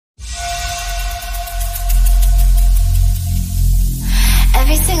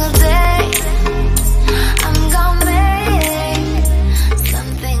single day. I'm gonna make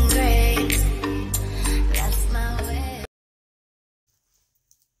something great. That's my way.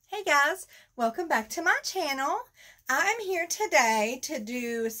 Hey guys, welcome back to my channel. I'm here today to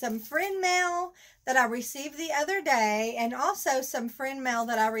do some friend mail that I received the other day, and also some friend mail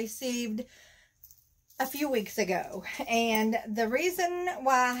that I received a few weeks ago. And the reason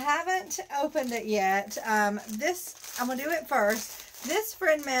why I haven't opened it yet, I'm gonna do it first. This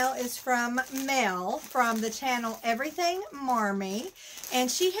friend mail is from Mel from the channel Everything Marmie, and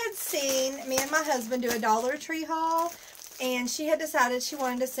she had seen me and my husband do a Dollar Tree haul, and she had decided she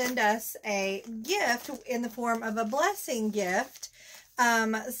wanted to send us a gift in the form of a blessing gift.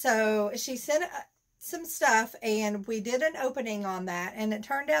 So she sent some stuff, and we did an opening on that, and it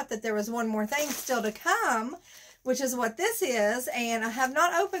turned out that there was one more thing still to come, which is what this is, and I have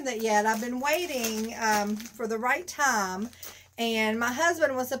not opened it yet. I've been waiting for the right time, and my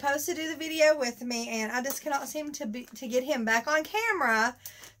husband was supposed to do the video with me, and I just cannot seem to get him back on camera.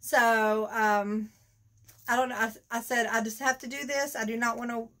 So I don't know. I said I just have to do this. I do not want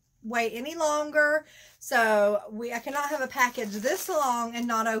to wait any longer. So I cannot have a package this long and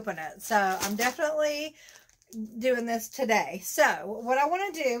not open it. So I'm definitely doing this today. So what I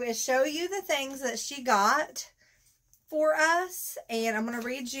want to do is show you the things that she got for us. And I'm going to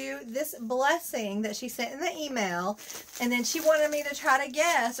read you this blessing that she sent in the email. And then she wanted me to try to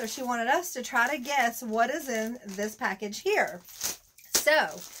guess, or she wanted us to try to guess what is in this package here.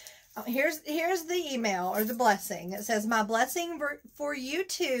 So here's the email, or the blessing. It says, "My blessing for you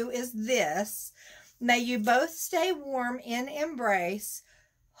two is this. May you both stay warm in embrace.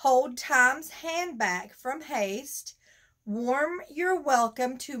 Hold time's hand back from haste. Warm your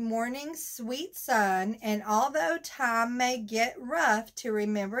welcome to morning's sweet sun. And although time may get rough, to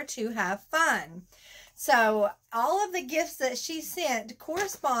remember to have fun." So all of the gifts that she sent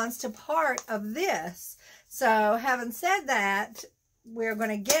corresponds to part of this. So having said that, we're going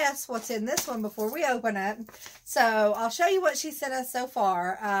to guess what's in this one before we open it. So I'll show you what she sent us so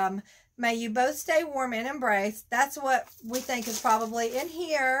far. May you both stay warm and embrace. That's what we think is probably in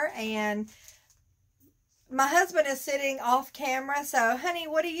here. And my husband is sitting off camera. So, honey,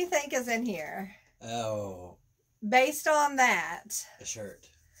 what do you think is in here? Oh. Based on that. A shirt.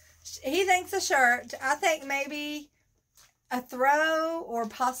 He thinks a shirt. I think maybe a throw, or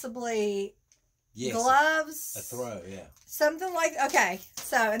possibly gloves. A throw, yeah. Something like, okay.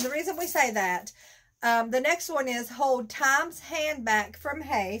 So, and the reason we say that, the next one is hold time's hand back from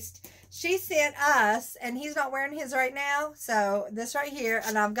haste. She sent us, and he's not wearing his right now, so this right here,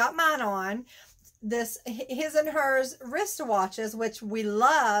 and I've got mine on, this, his and hers wristwatches, which we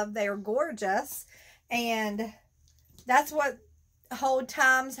love. They are gorgeous, and that's what hold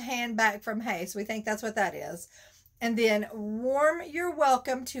time's hand back from haste. We think that's what that is. And then warm your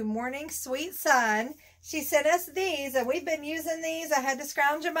welcome to morning sweet sun. She sent us these, and we've been using these. I had to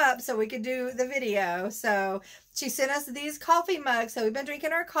scrounge them up so we could do the video. So she sent us these coffee mugs. So we've been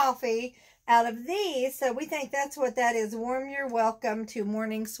drinking our coffee out of these. So we think that's what that is. Warm your welcome to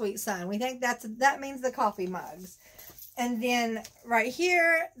morning sweet sun. We think that means the coffee mugs. And then right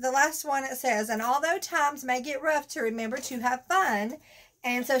here, the last one, it says, and although times may get rough, to remember to have fun.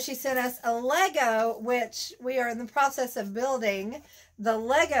 And so she sent us a Lego, which we are in the process of building the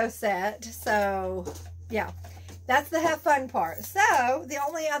Lego set. So, yeah, that's the have fun part. So, the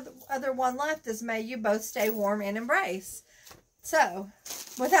only other one left is may you both stay warm and embrace. So,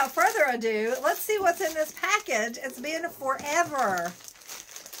 without further ado, let's see what's in this package. It's been forever.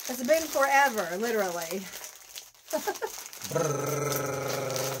 It's been forever, literally.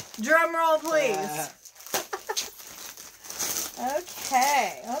 Drum roll, please.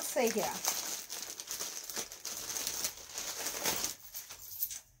 Okay, let's see here.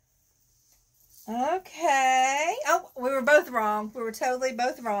 Okay. Oh, we were both wrong. We were totally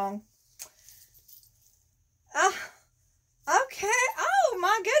both wrong. Okay. Oh,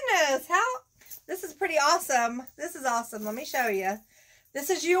 my goodness. This is pretty awesome. This is awesome. Let me show you. This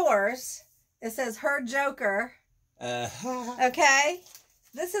is yours. It says her Joker. Okay.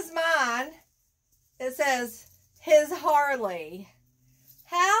 This is mine. It says his Harley.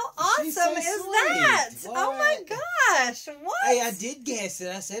 How awesome is that? What? Oh my gosh. What? Hey, I did guess it.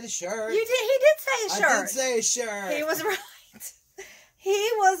 I said a shirt. You did. He did say a shirt. I did say a shirt. He was right.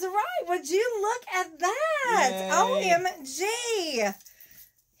 He was right. Would you look at that? Yay. OMG.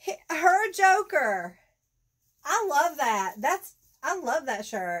 Her Joker. I love that. I love that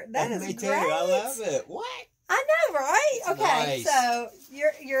shirt. That is me great. too. I love it. What? I know, right? It's okay, nice. so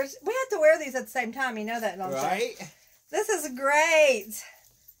yours. We have to wear these at the same time. You know that, don't you? Right? This is great.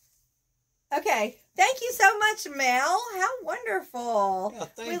 Okay. Thank you so much, Mel. How wonderful. Yeah,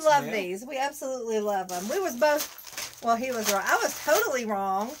 We thanks, love Mel. these. We absolutely love them. We was both, well, he was wrong. I was totally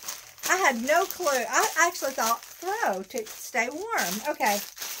wrong. I had no clue. I actually thought throw to stay warm. Okay.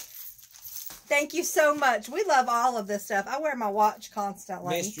 Thank you so much. We love all of this stuff. I wear my watch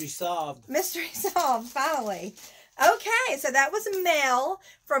constantly. Mystery solved. Mystery solved, finally. Okay, so that was Mel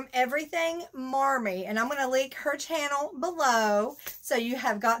from Everything Marmie, and I'm going to link her channel below, so you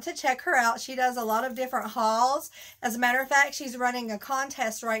have got to check her out. She does a lot of different hauls. As a matter of fact, she's running a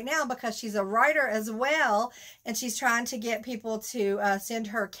contest right now because she's a writer as well, and she's trying to get people to send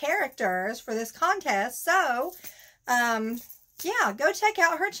her characters for this contest. So, yeah, go check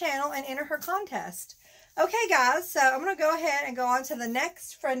out her channel and enter her contest. Okay, guys, so I'm going to go ahead and go on to the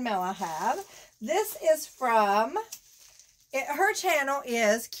next friend mail I have. This is from, her channel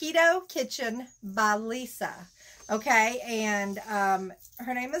is Keto Kitchen by Lisa. Okay, and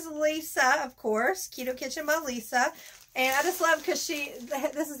her name is Lisa, of course, Keto Kitchen by Lisa. And I just love because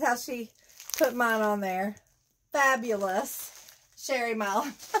this is how she put mine on there. Fabulous. Sherry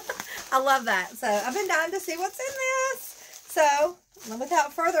Mile. I love that. So I've been dying to see what's in this. So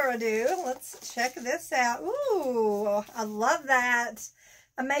without further ado, let's check this out. Ooh, I love that.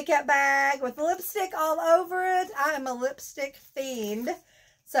 A makeup bag with lipstick all over it. I am a lipstick fiend.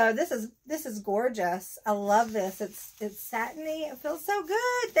 So this is gorgeous. I love this. It's satiny. It feels so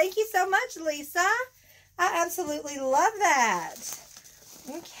good. Thank you so much, Lisa. I absolutely love that.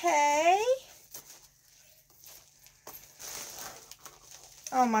 Okay.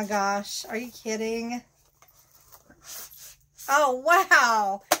 Oh my gosh. Are you kidding? Oh,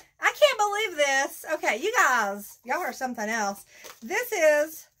 wow. I can't believe this. Okay, you guys, y'all are something else. This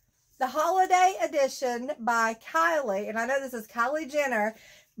is the holiday edition by Kylie. And I know this is Kylie Jenner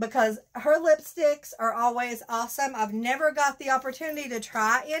because her lipsticks are always awesome. I've never got the opportunity to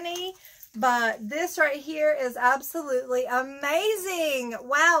try any, but this right here is absolutely amazing.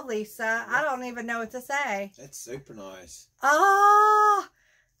 Wow, Lisa. I don't even know what to say. That's super nice. Oh,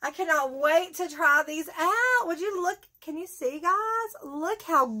 I cannot wait to try these out. Would you look? Can you see, guys? Look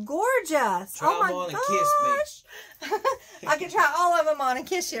how gorgeous. Try oh my them on gosh. and kiss me. I can try all of them on and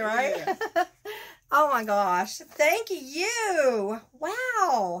kiss you, right? Yeah. Oh my gosh. Thank you.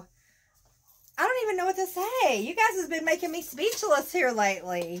 Wow. I don't even know what to say. You guys have been making me speechless here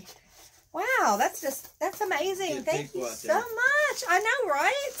lately. Wow, that's amazing. Get Thank you out so there. much. I know,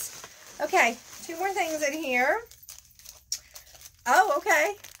 right? Okay, 2 more things in here. Oh,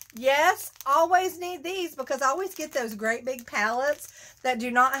 okay. Yes, always need these because I always get those great big palettes that do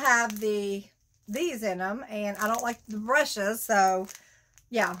not have these in them, and I don't like the brushes, so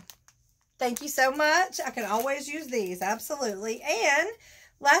yeah. Thank you so much. I can always use these, absolutely. And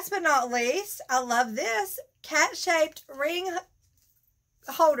last but not least, I love this cat-shaped ring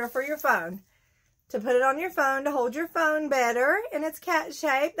holder for your phone. To put it on your phone to hold your phone better, and it's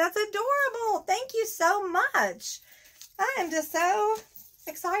cat-shaped. That's adorable. Thank you so much. I am just so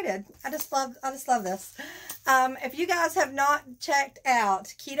excited. I just love this. If you guys have not checked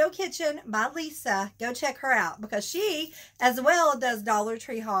out Keto Kitchen by Lisa, go check her out because she as well does Dollar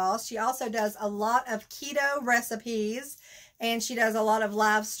Tree hauls. She also does a lot of keto recipes, and she does a lot of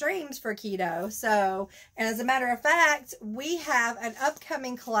live streams for keto. So, and as a matter of fact, we have an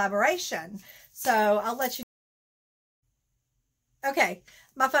upcoming collaboration. So I'll let you. Okay,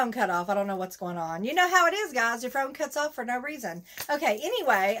 my phone cut off. I don't know what's going on. You know how it is, guys. Your phone cuts off for no reason. Okay,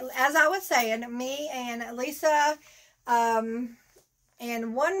 anyway, as I was saying, me and Lisa,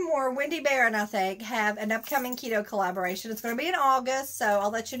 and one more, Wendy Barron, I think, have an upcoming keto collaboration. It's going to be in August, so I'll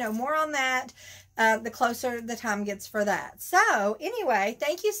let you know more on that the closer the time gets for that. So, anyway,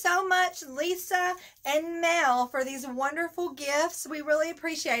 thank you so much, Lisa and Mel, for these wonderful gifts. We really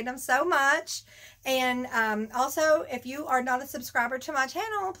appreciate them so much. And also, if you are not a subscriber to my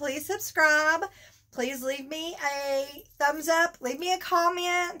channel, please subscribe. Please leave me a thumbs up, leave me a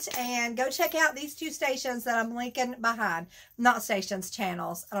comment, and go check out these 2 stations that I'm linking behind. Not stations,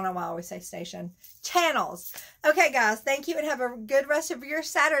 channels. I don't know why I always say station. Channels. Okay, guys, thank you, and have a good rest of your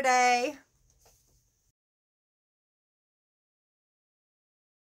Saturday.